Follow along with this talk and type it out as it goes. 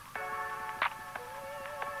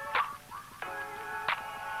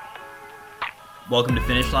Welcome to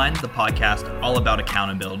Finish Line, the podcast all about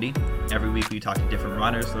accountability. Every week we talk to different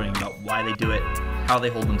runners, learning about why they do it, how they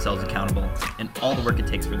hold themselves accountable, and all the work it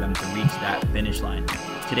takes for them to reach that finish line.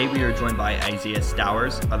 Today we are joined by Isaiah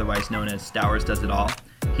Stowers, otherwise known as Stowers Does It All.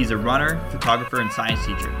 He's a runner, photographer, and science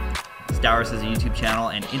teacher. Stowers has a YouTube channel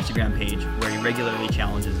and Instagram page where he regularly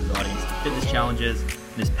challenges his audience to fitness challenges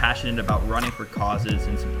and is passionate about running for causes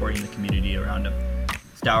and supporting the community around him.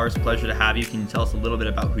 Stowers, pleasure to have you. Can you tell us a little bit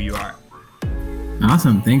about who you are?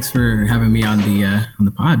 Awesome. Thanks for having me on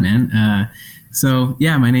the pod, man. So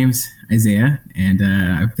my name's Isaiah, and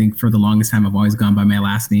I think for the longest time I've always gone by my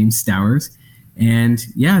last name, Stowers. And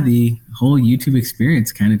the whole YouTube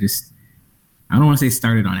experience kind of just, I don't want to say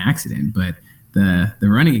started on accident, but the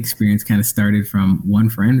running experience kind of started from one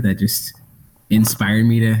friend that just inspired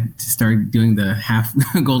me to start doing the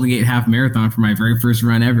Golden Gate half marathon for my very first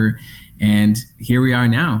run ever. And here we are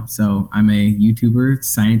now. So I'm a YouTuber,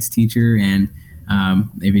 science teacher, and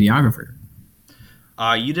a videographer.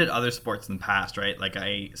 You did other sports in the past, right? Like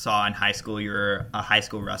I saw in high school, you were a high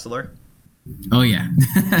school wrestler. Oh, yeah.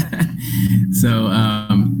 So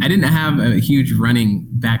I didn't have a huge running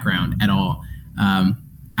background at all.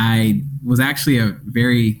 I was actually a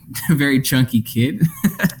very, very chunky kid.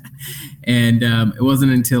 And it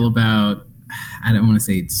wasn't until about, I don't want to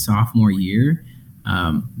say sophomore year,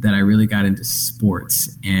 that I really got into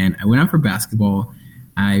sports. And I went out for basketball.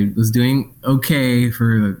 I was doing okay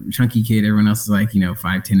for a chunky kid. Everyone else is like,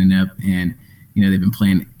 5'10" and up. And, they've been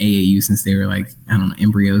playing AAU since they were like, I don't know,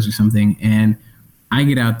 embryos or something. And I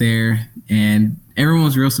get out there and everyone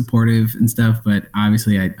was real supportive and stuff. But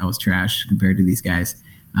obviously I was trash compared to these guys.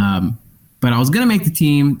 But I was going to make the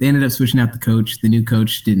team. They ended up switching out the coach. The new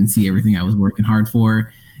coach didn't see everything I was working hard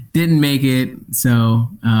for. Didn't make it. So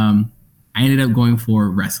I ended up going for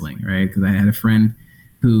wrestling, right? Because I had a friend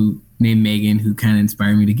named Megan, who kind of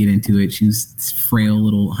inspired me to get into it. She was this frail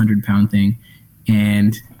little 100-pound thing.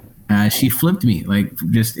 And she flipped me, like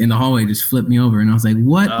just in the hallway, just flipped me over. And I was like,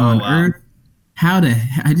 what on earth?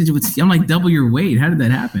 I'm like double your weight. How did that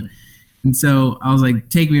happen? And so I was like,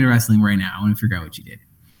 take me to wrestling right now. I want to figure out what you did.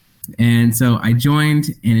 And so I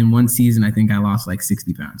joined, and in one season, I think I lost like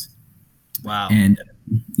 60 pounds. Wow. And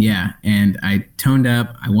and I toned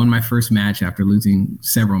up. I won my first match after losing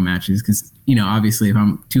several matches because, obviously if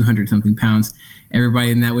I'm 200 something pounds,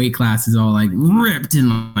 everybody in that weight class is all like ripped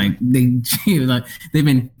and like they've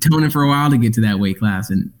been toning for a while to get to that weight class.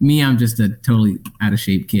 And me, I'm just a totally out of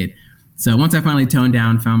shape kid. So once I finally toned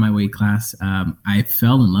down, found my weight class, I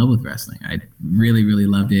fell in love with wrestling. I really, really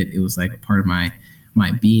loved it. It was like a part of my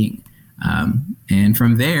being. And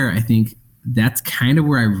from there, I think that's kind of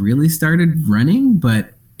where I really started running,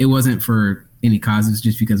 but it wasn't for any causes,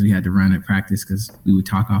 just because we had to run at practice because we would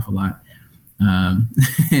talk off a lot. And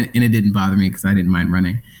it didn't bother me because I didn't mind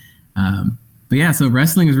running. So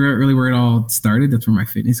wrestling is really where it all started. That's where my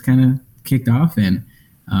fitness kind of kicked off. And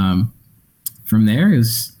from there,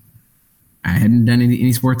 I hadn't done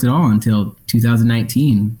any sports at all until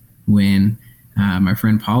 2019 when my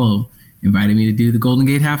friend Paulo invited me to do the Golden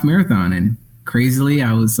Gate half marathon. And crazily,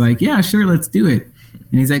 I was like, yeah, sure, let's do it.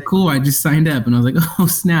 And he's like, cool, I just signed up. And I was like, oh,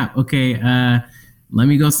 snap. Okay, let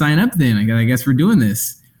me go sign up then. I guess we're doing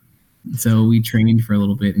this. So we trained for a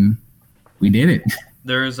little bit and we did it.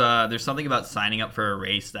 There's something about signing up for a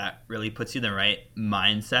race that really puts you in the right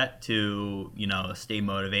mindset to, stay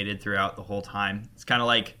motivated throughout the whole time. It's kind of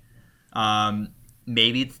like,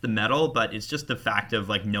 maybe it's the medal, but it's just the fact of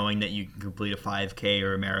like knowing that you can complete a 5K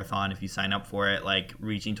or a marathon if you sign up for it. Like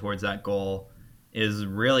reaching towards that goal is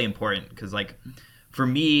really important because like for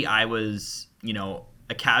me, I was,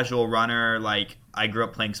 a casual runner. Like I grew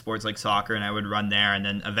up playing sports like soccer and I would run there. And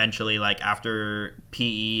then eventually like after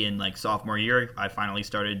PE and like sophomore year, I finally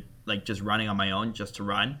started like just running on my own just to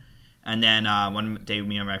run. And then one day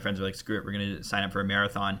me and my friends were like, screw it, we're going to sign up for a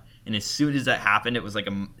marathon. And as soon as that happened, it was like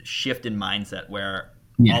a shift in mindset where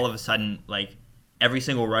all of a sudden, like every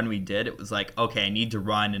single run we did, it was like, okay, I need to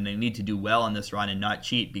run and I need to do well on this run and not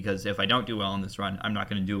cheat, because if I don't do well on this run, I'm not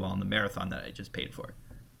going to do well in the marathon that I just paid for.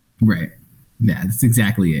 Right. Yeah, that's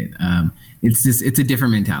exactly it. It's a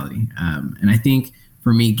different mentality. And I think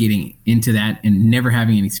for me getting into that and never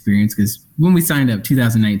having an experience, because when we signed up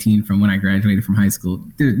 2019 from when I graduated from high school,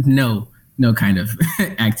 there's no kind of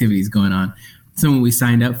activities going on. So when we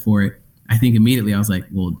signed up for it, I think immediately I was like,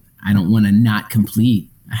 well, I don't want to not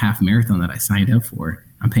complete a half marathon that I signed up for.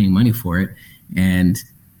 I'm paying money for it. And,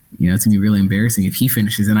 it's going to be really embarrassing if he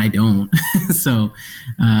finishes and I don't. So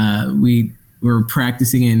we were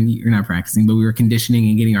we were conditioning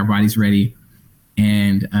and getting our bodies ready.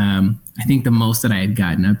 And I think the most that I had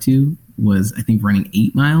gotten up to was, I think, running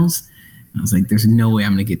 8 miles. I was like, there's no way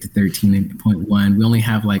I'm going to get to 13.1. We only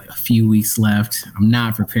have like a few weeks left. I'm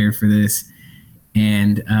not prepared for this.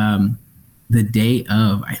 And the day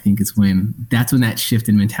of, I think that's when that shift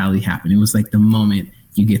in mentality happened. It was like the moment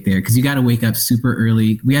you get there, because you got to wake up super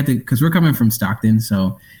early. We had to, because we're coming from Stockton.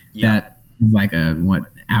 So that like a,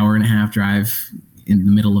 hour and a half drive in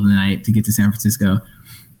the middle of the night to get to San Francisco.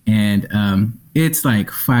 And it's like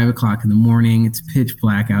 5 o'clock in the morning. It's pitch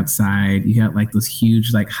black outside. You got like those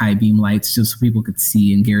huge like high beam lights just so people could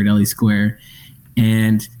see in Ghirardelli Square.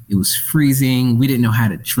 And it was freezing. We didn't know how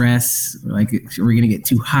to dress. We're like, are we going to get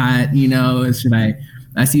too hot? You know,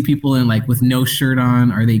 I see people in like with no shirt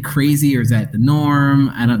on. Are they crazy or is that the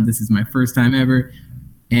norm? This is my first time ever.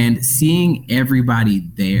 And seeing everybody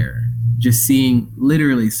there, just seeing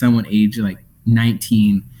literally someone age like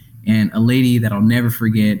 19 and a lady that I'll never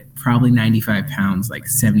forget, probably 95 pounds, like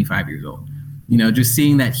 75 years old. You know, just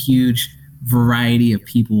seeing that huge variety of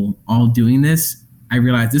people all doing this, I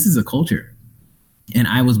realized this is a culture. And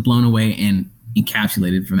I was blown away and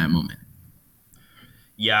encapsulated from that moment.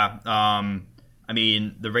 Yeah. I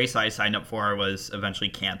mean, the race I signed up for was eventually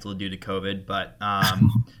canceled due to COVID, but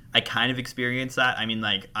I kind of experienced that. I mean,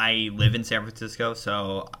 like, I live in San Francisco,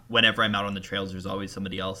 so whenever I'm out on the trails, there's always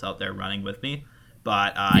somebody else out there running with me.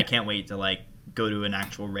 But I can't wait to, like, go to an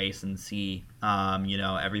actual race and see, you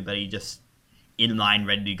know, everybody just in line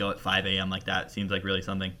ready to go at 5 a.m. like that. Seems like really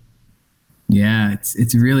something. Yeah,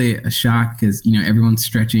 it's really a shock because, you know, everyone's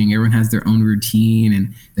stretching. Everyone has their own routine,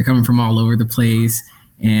 and they're coming from all over the place.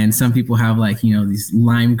 And some people have like, you know, these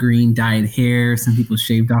lime green dyed hair. Some people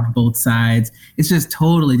shaved off both sides. It's just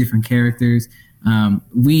totally different characters.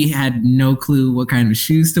 We had no clue what kind of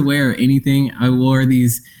shoes to wear or anything. I wore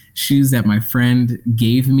these shoes that my friend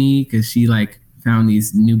gave me because she like found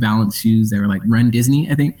these New Balance shoes that were like Run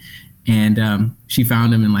Disney, I think. And she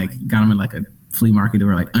found them and like got them at like a flea market. They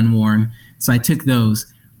were like unworn. So I took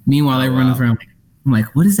those. Meanwhile, everyone's around. I'm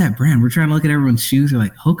like, what is that brand? We're trying to look at everyone's shoes. They're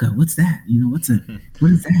like, Hoka, what's that? You know, what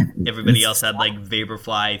is that? Everybody else had like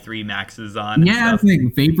Vaporfly 3 Maxes on. Yeah, it's like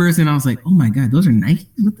Vapors. And I was like, oh my God, those are Nike?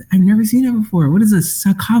 I've never seen that before. What is a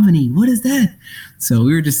Saucony? What is that? So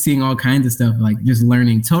we were just seeing all kinds of stuff, like just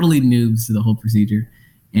learning, totally noobs to the whole procedure.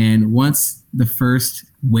 And once the first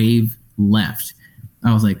wave left,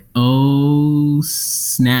 I was like, oh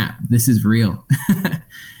snap, this is real.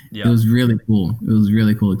 It was really cool. It was a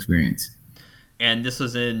really cool experience. And this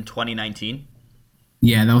was in 2019?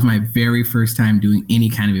 Yeah, that was my very first time doing any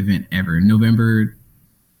kind of event ever. November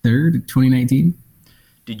 3rd, 2019.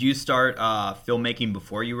 Did you start filmmaking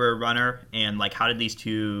before you were a runner? And like, how did these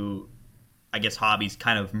two, I guess, hobbies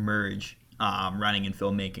kind of merge, running and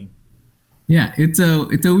filmmaking? Yeah, it's a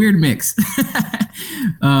weird mix.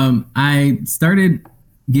 I started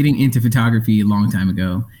getting into photography a long time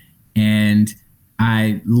ago, and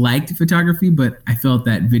I liked photography, but I felt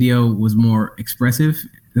that video was more expressive.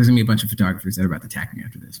 There's gonna be a bunch of photographers that are about to attack me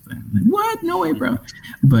after this, but I'm like, what? No way, bro.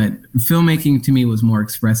 But filmmaking to me was more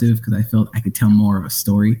expressive because I felt I could tell more of a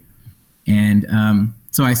story. And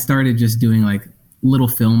so I started just doing like little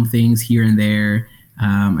film things here and there.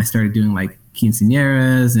 I started doing like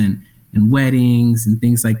quinceañeras and weddings and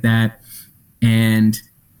things like that. And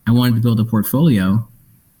I wanted to build a portfolio.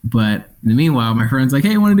 But in the meanwhile, my friend's like,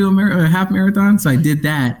 hey, I want to do a half marathon. So I did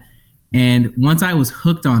that. And once I was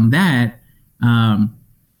hooked on that,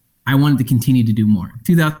 I wanted to continue to do more.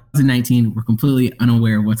 2019, we're completely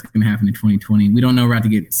unaware of what's going to happen in 2020. We don't know we're about to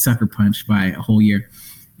get sucker punched by a whole year.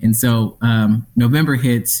 And so November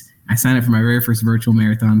hits. I signed up for my very first virtual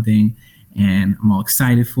marathon thing, and I'm all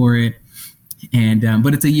excited for it. And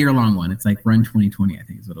but it's a year-long one. It's like Run 2020, I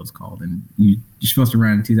think is what it was called. And you're supposed to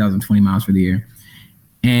run 2,020 miles for the year.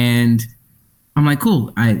 And I'm like,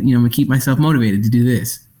 cool. I'm gonna keep myself motivated to do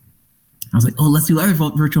this. I was like, oh, let's do other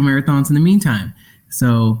virtual marathons in the meantime.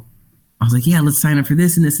 So I was like, yeah, let's sign up for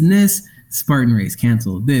this and this and this. Spartan race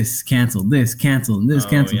canceled. This canceled. This canceled. This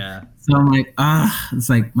canceled. Yeah. So I'm like, it's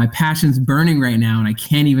like my passion's burning right now, and I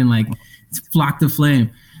can't even like flock the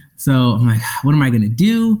flame. So I'm like, what am I gonna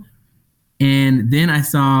do? And then I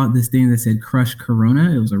saw this thing that said Crush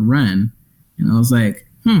Corona. It was a run, and I was like,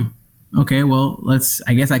 okay, well,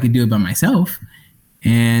 I guess I could do it by myself.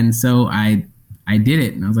 And so I did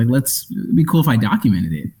it, and I was like, it'd be cool if I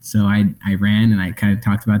documented it. So I ran, and I kind of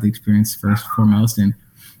talked about the experience first and foremost, and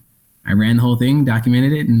I ran the whole thing,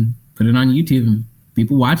 documented it, and put it on YouTube, and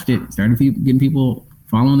people watched it, started getting people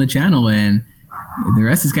following the channel, and the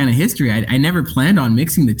rest is kind of history. I never planned on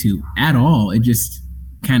mixing the two at all. It just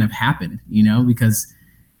kind of happened, because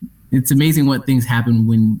it's amazing what things happen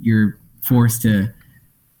when you're forced to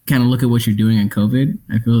kind of look at what you're doing in COVID.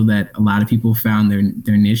 I feel that a lot of people found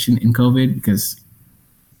their niche in COVID because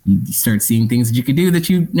you start seeing things that you could do that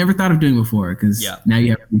you never thought of doing before because Yeah. now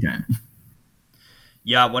you have free time.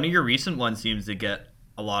 Yeah, one of your recent ones seems to get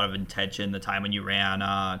a lot of attention. The time when you ran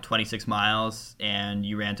 26 miles and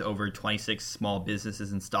you ran to over 26 small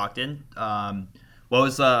businesses in Stockton. What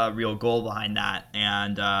was the real goal behind that,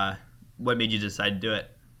 and what made you decide to do it?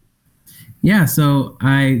 Yeah, so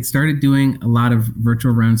I started doing a lot of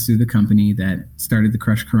virtual runs through the company that started the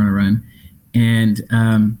Crush Corona Run, and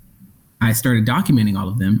I started documenting all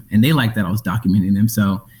of them, and they liked that I was documenting them,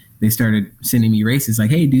 so they started sending me races like,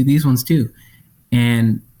 hey, do these ones too.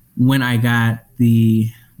 And when I got the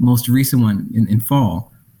most recent one in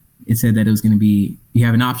fall, it said that it was going to be, you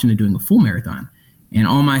have an option of doing a full marathon. And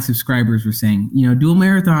all my subscribers were saying, do a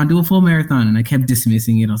marathon, do a full marathon. And I kept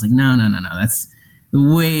dismissing it. I was like, no, that's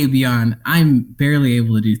way beyond. I'm barely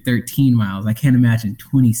able to do 13 miles. I can't imagine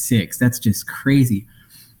 26. That's just crazy.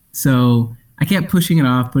 So I kept pushing it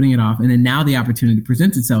off, putting it off. And then now the opportunity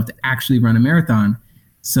presents itself to actually run a marathon.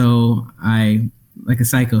 So I, like a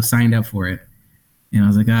psycho, signed up for it. And I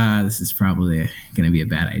was like, this is probably going to be a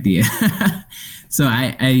bad idea. So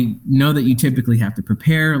I know that you typically have to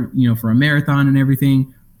prepare, for a marathon and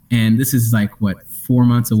everything. And this is 4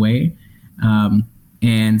 months away.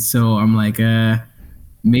 And so I'm like,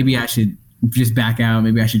 maybe I should just back out.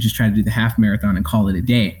 Maybe I should just try to do the half marathon and call it a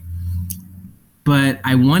day. But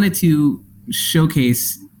I wanted to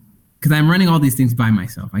showcase, because I'm running all these things by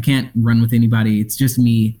myself. I can't run with anybody. It's just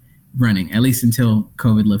me running, at least until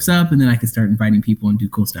COVID lifts up, and then I can start inviting people and do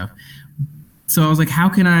cool stuff. So I was like, how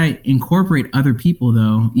can I incorporate other people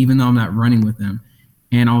though, even though I'm not running with them?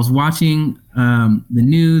 And I was watching the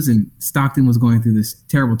news, and Stockton was going through this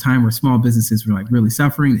terrible time where small businesses were really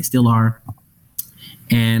suffering. They still are.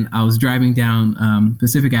 And I was driving down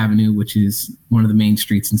Pacific Avenue, which is one of the main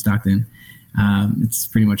streets in Stockton. It's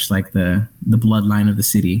pretty much like the bloodline of the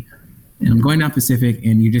city. And I'm going down Pacific,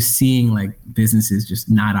 and you're just seeing businesses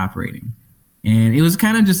just not operating. And it was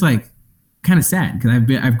kind of just kind of sad,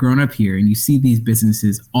 because I've grown up here, and you see these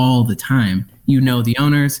businesses all the time. The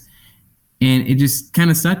owners, and it just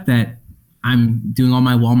kind of sucked that I'm doing all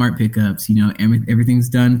my Walmart pickups. Everything's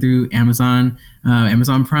done through Amazon,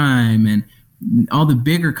 Amazon Prime, and all the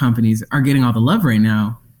bigger companies are getting all the love right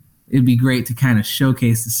now. It'd be great to kind of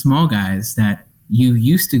showcase the small guys that you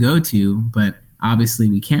used to go to, but obviously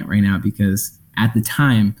we can't right now because at the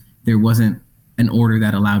time there wasn't an order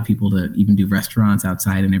that allowed people to even do restaurants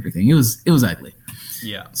outside and everything. It was ugly.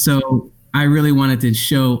 Yeah. So I really wanted to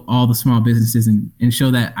show all the small businesses and show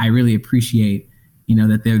that I really appreciate,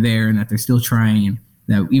 that they're there and that they're still trying, and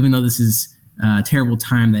that even though this is a terrible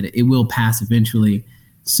time, that it will pass eventually.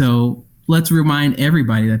 So let's remind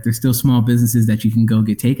everybody that there's still small businesses that you can go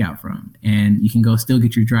get takeout from, and you can go still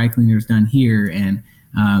get your dry cleaners done here. And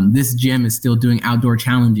this gym is still doing outdoor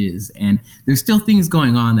challenges, and there's still things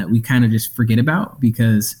going on that we kind of just forget about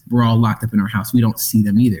because we're all locked up in our house. We don't see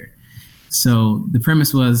them either. So the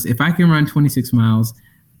premise was, if I can run 26 miles,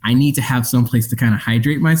 I need to have some place to kind of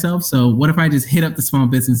hydrate myself. So what if I just hit up the small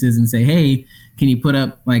businesses and say, hey, can you put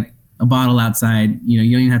up a bottle outside? You don't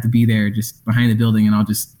even have to be there, just behind the building, and I'll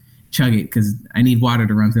just chug it because I need water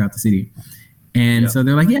to run throughout the city. And so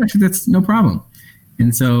they're like, yeah, sure, that's no problem.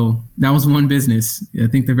 And so that was one business. I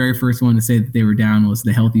think the very first one to say that they were down was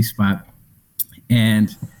the Healthy Spot. And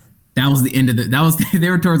that was the end of they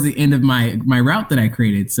were towards the end of my route that I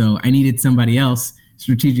created. So I needed somebody else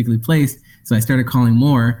strategically placed. So I started calling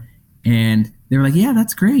more, and they were like, yeah,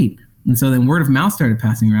 that's great. And so then word of mouth started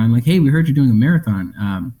passing around, like, hey, we heard you're doing a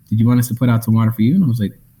marathon. Did you want us to put out some water for you? And I was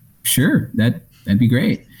like, sure, that'd be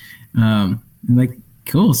great. And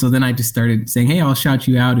cool. So then I just started saying, hey, I'll shout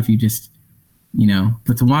you out if you just,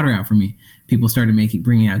 put some water out for me. People started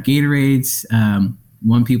bringing out Gatorades.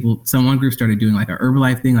 One group started doing a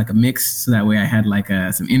Herbalife thing, a mix. So that way I had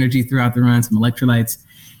some energy throughout the run, some electrolytes.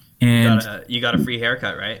 And you got a free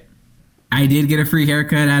haircut, right? I did get a free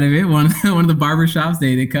haircut out of it. One of the barber shops,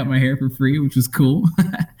 they cut my hair for free, which was cool.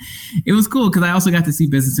 It was cool because I also got to see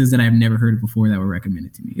businesses that I've never heard of before that were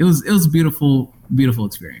recommended to me. It was a beautiful, beautiful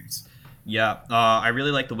experience. Yeah, I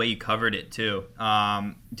really like the way you covered it too.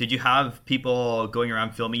 Did you have people going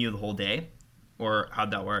around filming you the whole day, or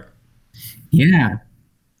how'd that work?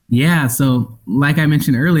 Yeah. So like I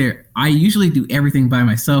mentioned earlier, I usually do everything by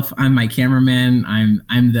myself. I'm my cameraman.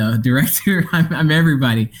 I'm the director. I'm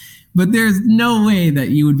everybody. But there's no way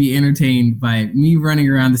that you would be entertained by me running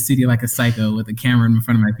around the city like a psycho with a camera in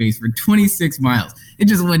front of my face for 26 miles. It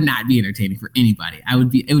just would not be entertaining for anybody.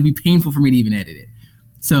 It would be painful for me to even edit it.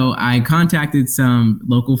 So I contacted some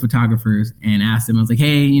local photographers and asked them, I was like,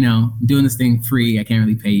 hey, I'm doing this thing free. I can't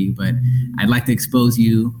really pay you, but I'd like to expose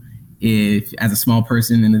you. if as a small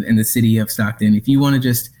person in the city of Stockton, if you want to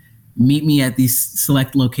just meet me at these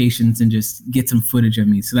select locations and just get some footage of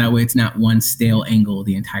me, so that way it's not one stale angle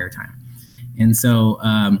the entire time. And so,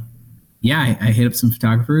 I hit up some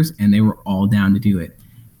photographers, and they were all down to do it.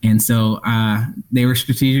 And so they were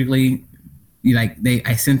strategically,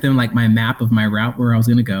 I sent them like my map of my route where I was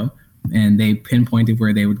going to go, and they pinpointed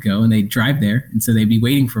where they would go, and they'd drive there. And so they'd be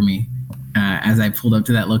waiting for me as I pulled up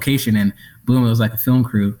to that location, and boom, it was like a film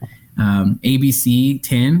crew. ABC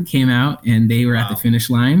 10 came out, and they were at the finish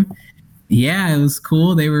line. Yeah, it was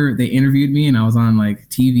cool. They interviewed me, and I was on like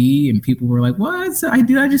TV, and people were like, "What? I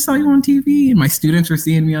just saw you on TV." And my students were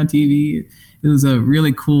seeing me on TV. It was a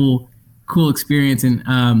really cool experience.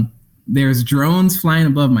 And there's drones flying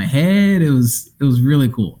above my head. It was really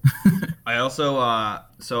cool. I also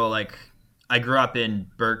I grew up in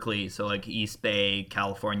Berkeley, so like East Bay,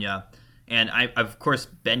 California, and I've of course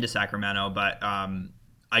been to Sacramento, but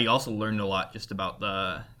I also learned a lot just about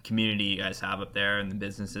the community you guys have up there and the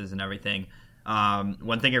businesses and everything.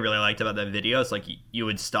 One thing I really liked about that video is like you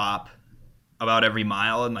would stop about every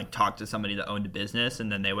mile and like talk to somebody that owned a business, and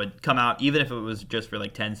then they would come out, even if it was just for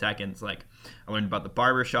like 10 seconds. Like I learned about the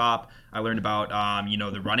barber shop. I learned about,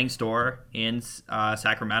 the running store in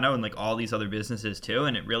Sacramento, and like all these other businesses too.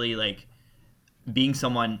 And it really, like, being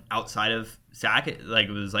someone outside of Sac, like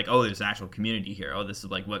it was like, oh, there's an actual community here. Oh, this is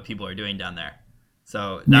like what people are doing down there.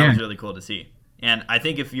 So that was really cool to see. And I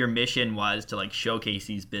think if your mission was to like showcase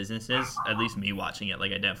these businesses, at least me watching it,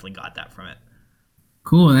 like I definitely got that from it.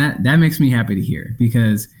 Cool. That makes me happy to hear,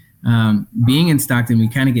 because being in Stockton, we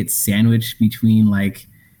kind of get sandwiched between like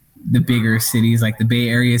the bigger cities. Like the Bay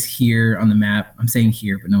Area is here on the map. I'm saying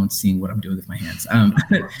here, but no one's seeing what I'm doing with my hands.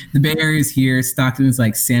 The Bay Area is here. Stockton is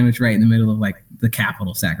like sandwiched right in the middle of like the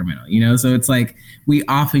capital, Sacramento, so it's like we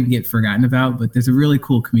often get forgotten about, but there's a really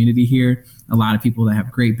cool community here. A lot of people that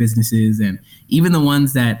have great businesses, and even the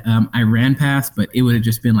ones that I ran past, but it would have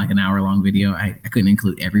just been like an hour-long video. I couldn't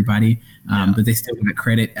include everybody, but they still got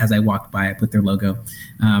credit as I walked by. I put their logo.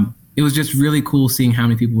 It was just really cool seeing how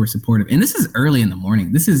many people were supportive. And this is early in the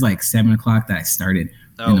morning. This is like 7 o'clock that I started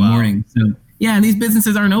in the morning. So yeah, and these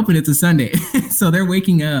businesses aren't open. It's a Sunday. So they're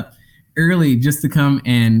waking up early just to come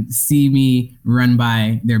and see me run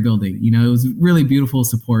by their building. It was really beautiful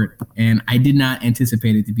support, and I did not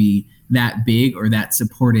anticipate it to be that big or that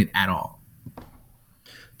supported at all.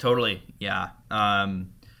 Totally. Yeah.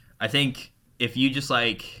 I think if you just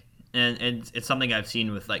like, and it's something I've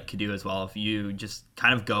seen with like Kidoo as well, if you just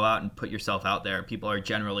kind of go out and put yourself out there, people are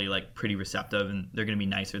generally like pretty receptive, and they're going to be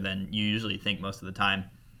nicer than you usually think most of the time.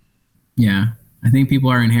 Yeah. I think people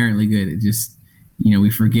are inherently good. It just, we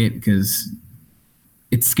forget because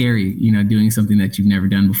it's scary, doing something that you've never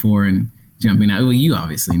done before and jumping out. Well, you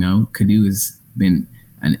obviously know Kidoo has been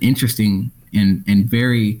an interesting and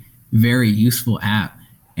very, very useful app.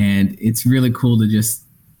 And it's really cool to just,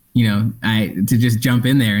 to just jump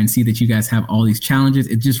in there and see that you guys have all these challenges.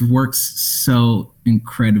 It just works so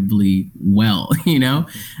incredibly well,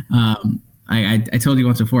 I told you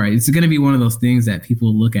once before, it's going to be one of those things that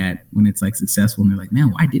people look at when it's like successful and they're like,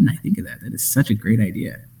 man, why didn't I think of that? That is such a great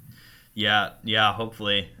idea. Yeah.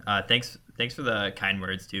 Hopefully. Thanks for the kind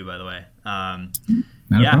words too, by the way. Not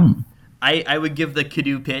a problem. I would give the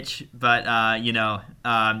Kidoo pitch, but you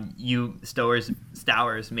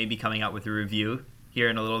Stowers may be coming out with a review here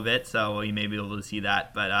in a little bit, so you may be able to see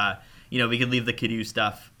that. But we could leave the Kidoo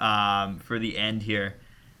stuff for the end here.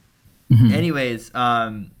 Mm-hmm. Anyways,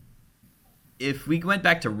 if we went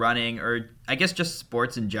back to running, or I guess just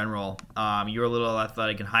sports in general, you were a little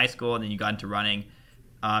athletic in high school, and then you got into running.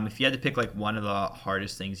 If you had to pick like one of the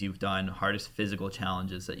hardest things you've done, hardest physical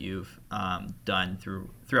challenges that you've done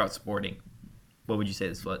throughout sporting, what would you say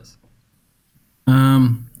this was?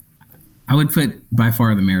 I would put by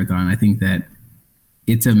far the marathon. I think that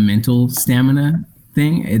it's a mental stamina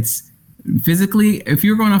thing. It's physically, if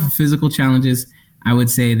you're going off of physical challenges, I would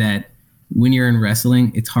say that when you're in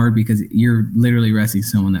wrestling, it's hard because you're literally wrestling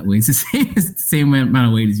someone that weighs the same amount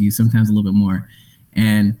of weight as you, sometimes a little bit more.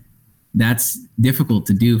 And that's difficult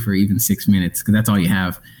to do for even 6 minutes because that's all you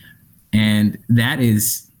have. And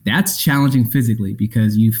that's challenging physically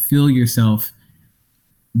because you feel yourself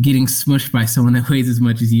getting smushed by someone that weighs as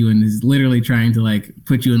much as you and is literally trying to like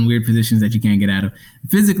put you in weird positions that you can't get out of.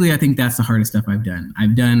 Physically, I think that's the hardest stuff I've done.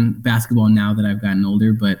 I've done basketball now that I've gotten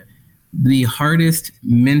older, but the hardest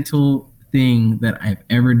mental thing that I've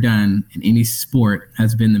ever done in any sport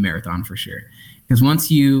has been the marathon for sure. Because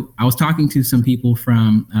I was talking to some people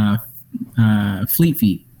from Fleet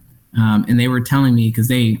Feet, and they were telling me, because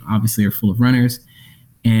they obviously are full of runners,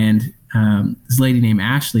 and this lady named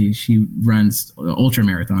Ashley, she runs ultra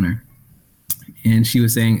marathoner, and she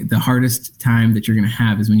was saying the hardest time that you're going to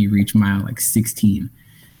have is when you reach mile like 16.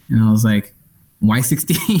 And I was like, why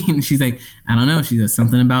 16? She's like, I don't know. She says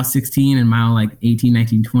something about 16 and mile like 18,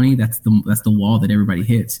 19, 20. That's the wall that everybody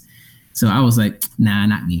hits. So I was like, nah,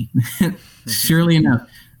 not me. Surely enough,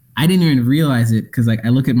 I didn't even realize it because like I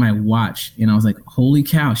look at my watch and I was like, holy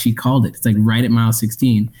cow, she called it. It's like right at mile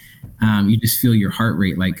 16. You just feel your heart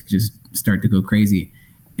rate like just start to go crazy.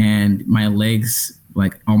 And my legs,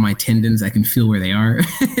 like all my tendons, I can feel where they are.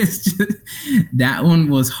 It's just, that one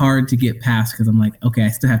was hard to get past because I'm like, okay, I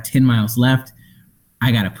still have 10 miles left.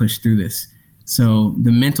 I got to push through this. So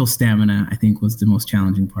the mental stamina, I think, was the most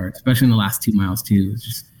challenging part, especially in the last 2 miles too, was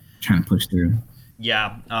just trying to push through.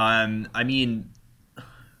 Yeah. I mean,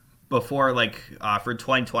 before for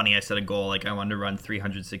 2020, I set a goal, like I wanted to run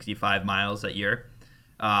 365 miles that year.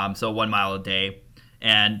 So 1 mile a day.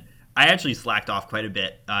 And I actually slacked off quite a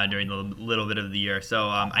bit during the little bit of the year. So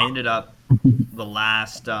I ended up the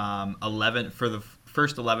last 11 for the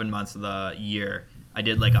first 11 months of the year, I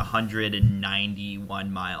did like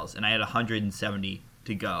 191 miles, and I had 170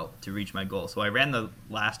 to go to reach my goal. So I ran the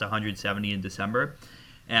last 170 in December,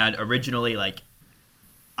 and originally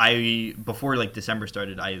before December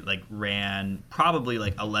started, I ran probably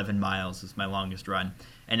 11 miles is my longest run,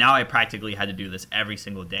 and now I practically had to do this every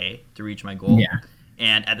single day to reach my goal. Yeah.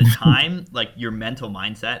 And at the time, your mental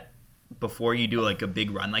mindset before you do a big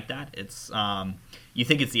run like that, it's you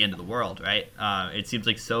think it's the end of the world, right? It seems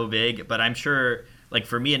so big, but I'm sure,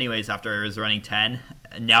 for me anyways, after I was running 10,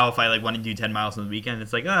 now if I want to do 10 miles on the weekend,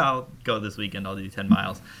 it's I'll go this weekend, I'll do 10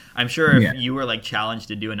 miles. I'm sure if you were challenged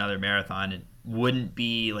to do another marathon, it wouldn't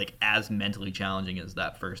be as mentally challenging as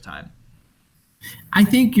that first time. I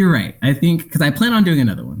think you're right. I think because I plan on doing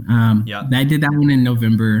another one. I did that one in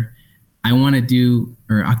November. I want to do,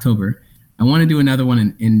 or October. I want to do another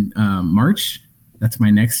one in March. That's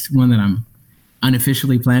my next one that I'm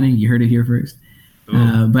unofficially planning. You heard it here first.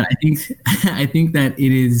 But I think that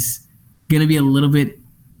it is going to be a little bit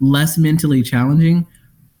less mentally challenging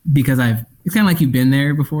because it's kind of like you've been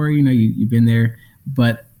there before, you've been there,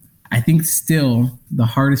 but I think still the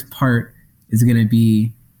hardest part is going to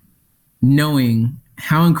be knowing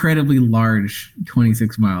how incredibly large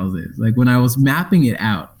 26 miles is. When I was mapping it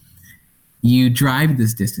out, you drive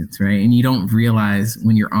this distance, right? And you don't realize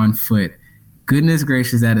when you're on foot, goodness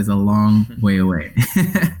gracious, that is a long way away.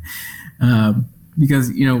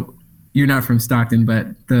 Because, you're not from Stockton, but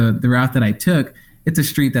the route that I took, it's a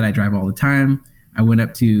street that I drive all the time. I went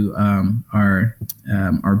up to our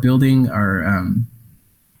building, our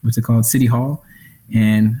what's it called, City Hall,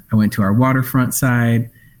 and I went to our waterfront side.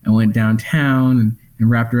 I went downtown and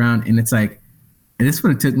wrapped around, and it's this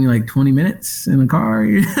would have took me 20 minutes in the car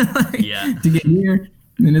to get here,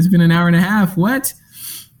 and it's been an hour and a half. What?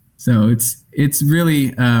 So it's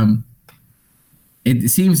really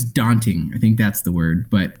it seems daunting. I think that's the word,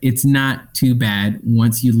 but it's not too bad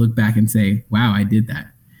once you look back and say, wow, I did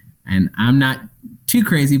that. And I'm not too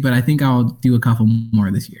crazy, but I think I'll do a couple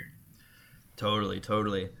more this year. Totally.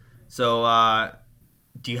 So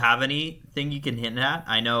do you have anything you can hint at?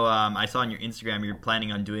 I know I saw on your Instagram you're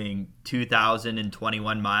planning on doing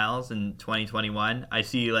 2,021 miles in 2021. I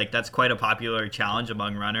see that's quite a popular challenge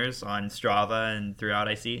among runners on Strava and throughout,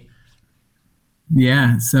 I see.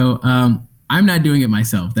 Yeah, so I'm not doing it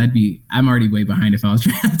myself. I'm already way behind if I was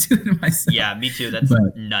trying to do it myself. Yeah, me too. That's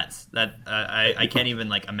nuts. That I can't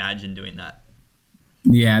even imagine doing that.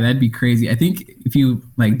 Yeah, that'd be crazy. I think if you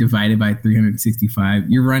divide it by 365,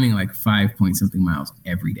 you're running 5 point something miles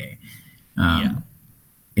every day.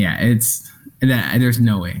 There's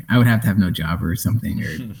no way. I would have to have no job or something,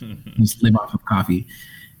 or just live off of coffee.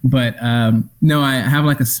 But no, I have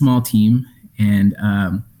a small team,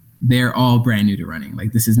 and they're all brand new to running.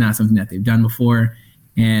 This is not something that they've done before.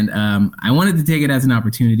 And I wanted to take it as an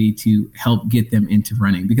opportunity to help get them into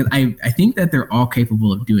running because I think that they're all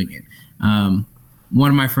capable of doing it. One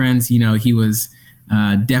of my friends, he was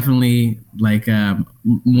definitely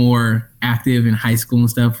more active in high school and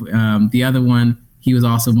stuff. The other one, he was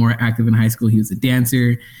also more active in high school. He was a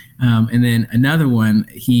dancer. And then another one,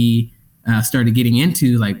 he started getting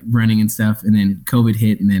into running and stuff. And then COVID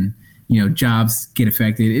hit, and then, jobs get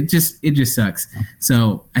affected. It just sucks.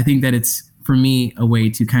 So I think that it's, for me, a way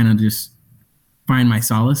to kind of just find my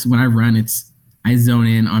solace. When I run, I zone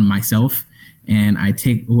in on myself. And I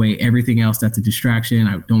take away everything else that's a distraction.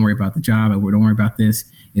 I don't worry about the job. I don't worry about this.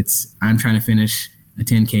 I'm trying to finish a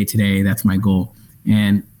 10K today. That's my goal.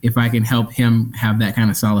 And if I can help him have that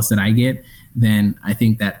kind of solace that I get, then I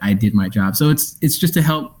think that I did my job. So it's just to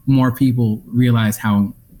help more people realize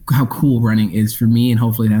how cool running is for me, and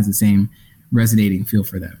hopefully it has the same resonating feel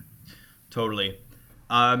for them. Totally.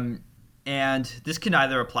 And this can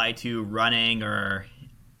either apply to running or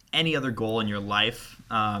any other goal in your life.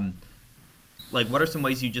 Like, what are some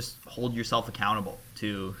ways you just hold yourself accountable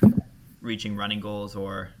to reaching running goals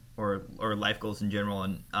or life goals in general?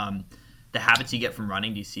 And the habits you get from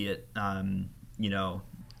running, do you see it,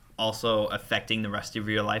 also affecting the rest of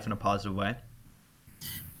your life in a positive way?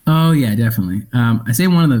 Oh yeah, definitely. I say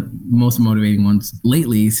one of the most motivating ones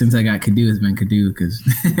lately since I got Kadoo has been Kadoo because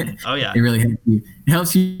Oh yeah, it really helps you. It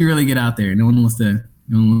helps you really get out there. No one wants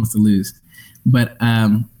to lose. But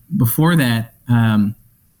before that,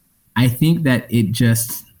 I think that it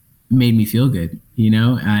just made me feel good.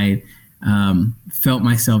 I felt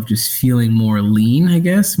myself just feeling more lean. I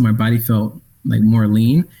guess my body felt like more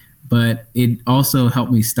lean, but it also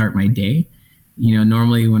helped me start my day.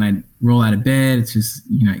 Normally when I roll out of bed, it's just,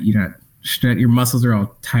 you're not your muscles are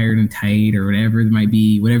all tired and tight or whatever it might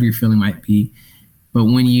be, whatever your feeling might be. But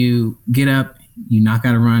when you get up, you knock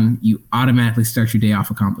out a run, you automatically start your day off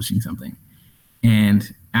accomplishing something.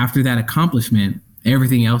 And after that accomplishment,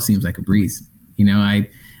 everything else seems like a breeze.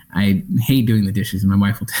 I hate doing the dishes, and my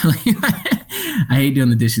wife will tell you I hate doing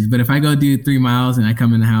the dishes. But if I go do 3 miles and I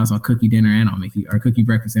come in the house, I'll cook you dinner and I'll cook you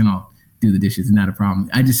breakfast and I'll do the dishes. Not a problem.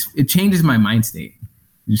 It changes my mind state.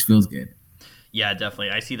 It just feels good. Yeah,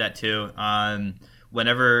 definitely. I see that too.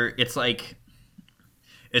 Whenever it's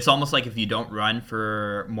almost like if you don't run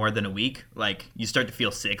for more than a week, like you start to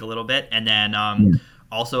feel sick a little bit. And then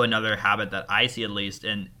also another habit that I see, at least,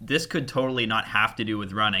 and this could totally not have to do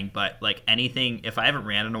with running, but like anything, if I haven't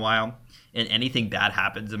ran in a while and anything bad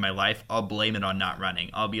happens in my life, I'll blame it on not running.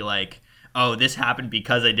 I'll be like, oh, this happened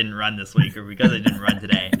because I didn't run this week or because I didn't run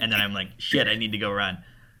today. And then I'm like, shit, I need to go run.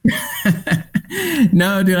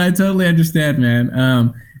 No, dude, I totally understand,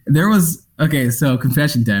 man. So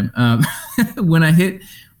confession time. When I hit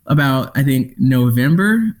about, I think,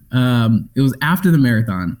 November, it was after the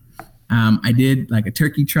marathon. I did like a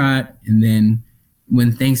turkey trot, and then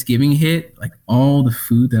when Thanksgiving hit, like all the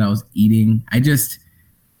food that I was eating, I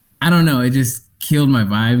don't know, it just killed my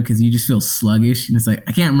vibe because you just feel sluggish, and it's like,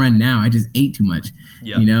 I can't run now. I just ate too much,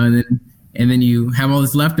 and then you have all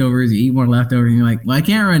this leftovers, you eat more leftovers, and you're like, well, I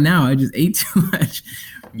can't run now. I just ate too much.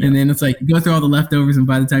 Yeah. And then it's like, you go through all the leftovers, and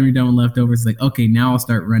by the time you're done with leftovers, it's like, okay, now I'll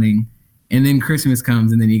start running. And then Christmas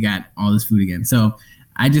comes, and then you got all this food again. So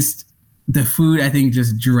the food, I think,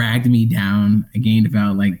 just dragged me down. I gained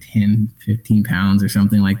about like 10, 15 pounds or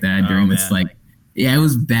something like that during this, it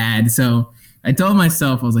was bad. So I told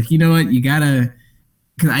myself, I was like, you know what, you gotta,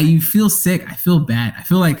 because you feel sick. I feel bad. I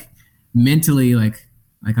feel like mentally, like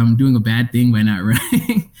I'm doing a bad thing by not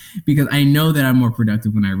running because I know that I'm more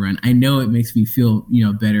productive when I run. I know it makes me feel,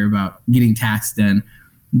 better about getting tasks done,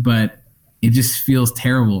 but it just feels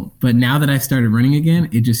terrible. But now that I've started running again,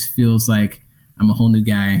 it just feels like I'm a whole new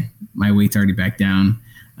guy. My weight's already back down.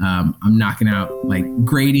 I'm knocking out like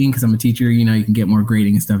grading because I'm a teacher. You can get more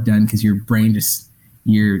grading and stuff done because your brain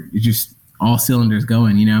you're just all cylinders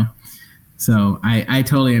going, So I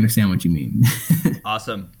totally understand what you mean.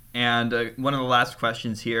 Awesome. And one of the last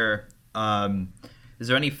questions here, is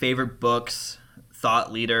there any favorite books,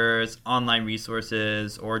 thought leaders, online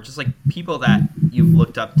resources, or just like people that you've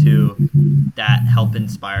looked up to that help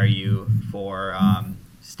inspire you for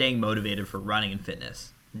staying motivated for running and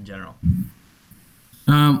fitness in general?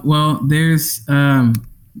 Well, there's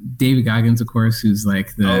David Goggins, of course, who's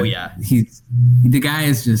like the guy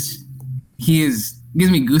is just, gives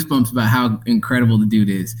me goosebumps about how incredible the dude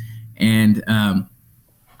is. And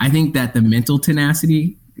I think that the mental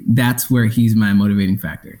tenacity, that's where he's my motivating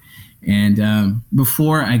factor. And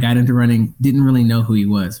before I got into running, didn't really know who he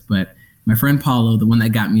was, but my friend Paulo, the one that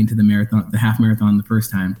got me into the half marathon the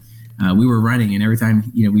first time, we were running, and every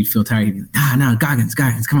time we'd feel tired, he'd be like, no, Goggins, come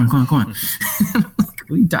on. Like,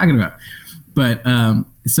 what are you talking about? But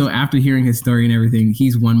so after hearing his story and everything,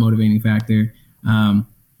 he's one motivating factor.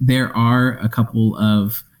 There are a couple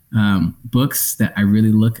of books that I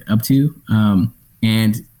really look up to,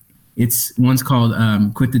 and one's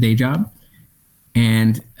called Quit the Day Job.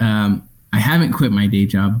 And I haven't quit my day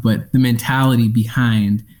job, but the mentality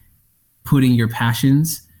behind putting your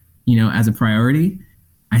passions, as a priority,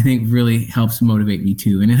 I think really helps motivate me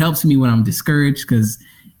too. And it helps me when I'm discouraged, because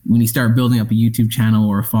when you start building up a YouTube channel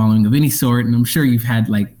or a following of any sort, and I'm sure you've had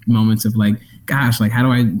like moments of like, gosh, like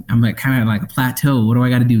I'm like kind of like a plateau. What do I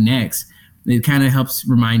got to do next? It kind of helps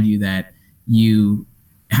remind you that you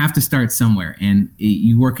have to start somewhere, and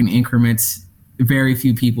you work in increments. Very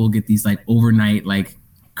few people get these like overnight, like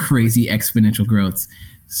crazy exponential growths.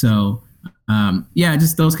 So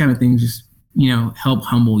just those kind of things just, help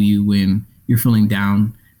humble you when you're feeling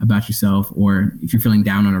down about yourself, or if you're feeling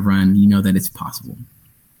down on a run, that it's possible.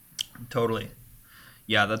 Totally.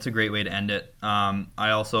 Yeah, that's a great way to end it. I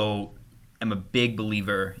also am a big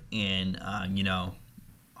believer in,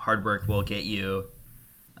 hard work will get you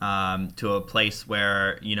to a place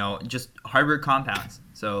where, just hard work compounds.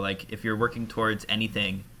 So, like, if you're working towards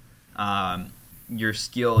anything, your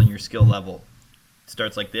skill and your skill level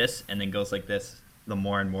starts like this and then goes like this the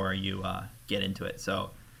more and more you get into it. So,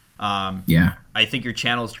 I think your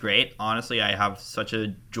channel's great. Honestly, I have such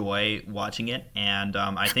a joy watching it, and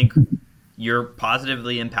I think you're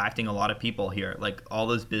positively impacting a lot of people here. Like, all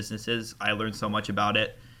those businesses, I learned so much about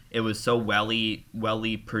it. It was so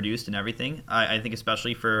welly produced and everything. I think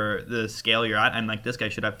especially for the scale you're at, I'm like, this guy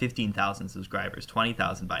should have 15,000 subscribers,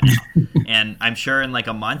 20,000 by now. And I'm sure in like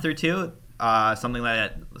a month or two, something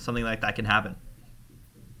like that can happen.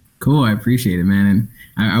 Cool. I appreciate it, man.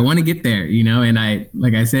 And I want to get there, and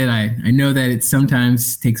like I said, I know that it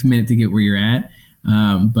sometimes takes a minute to get where you're at.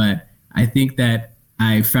 But I think that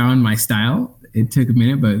I found my style. It took a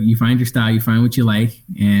minute, but you find your style, you find what you like,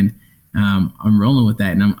 and I'm rolling with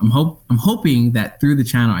that. And I'm hoping that through the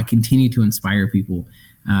channel, I continue to inspire people,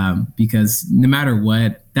 because no matter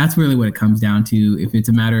what, that's really what it comes down to. If it's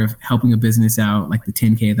a matter of helping a business out, like the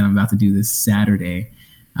 10K that I'm about to do this Saturday,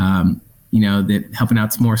 that helping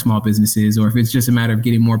out more small businesses, or if it's just a matter of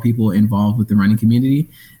getting more people involved with the running community,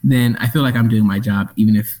 then I feel like I'm doing my job,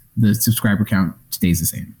 even if the subscriber count stays the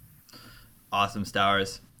same. Awesome,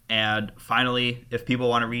 Stowers. And finally, if people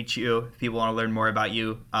want to reach you, if people want to learn more about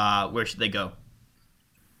you, where should they go?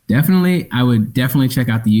 I would definitely check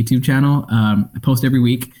out the YouTube channel. I post every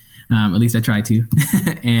week. At least I try to.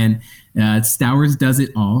 And Stowers Does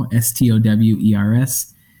It All,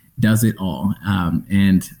 STOWERS, Does It All.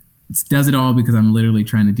 And it does it all because I'm literally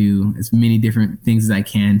trying to do as many different things as I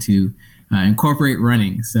can to incorporate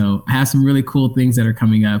running. So I have some really cool things that are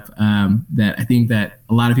coming up that I think that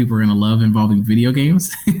a lot of people are going to love involving video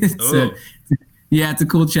games. It's a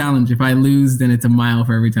cool challenge. If I lose, then it's a mile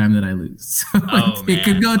for every time that I lose. So it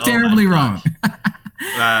could go terribly wrong.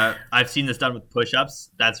 I've seen this done with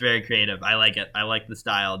push-ups. That's very creative. I like it. I like the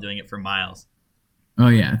style, doing it for miles. Oh,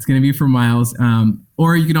 yeah. It's going to be for miles.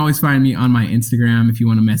 Or you can always find me on my Instagram if you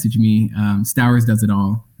want to message me. Stowers Does It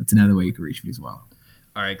All. That's another way you can reach me as well.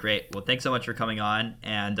 All right, great. Well, thanks so much for coming on,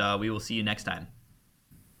 and we will see you next time.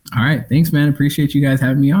 All right. Thanks, man. Appreciate you guys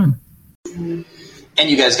having me on. And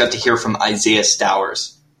you guys got to hear from Isaiah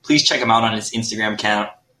Stowers. Please check him out on his Instagram account,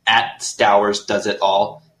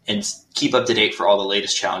 @StowersDoesItAll, and keep up to date for all the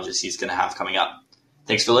latest challenges he's going to have coming up.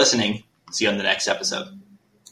 Thanks for listening. See you on the next episode.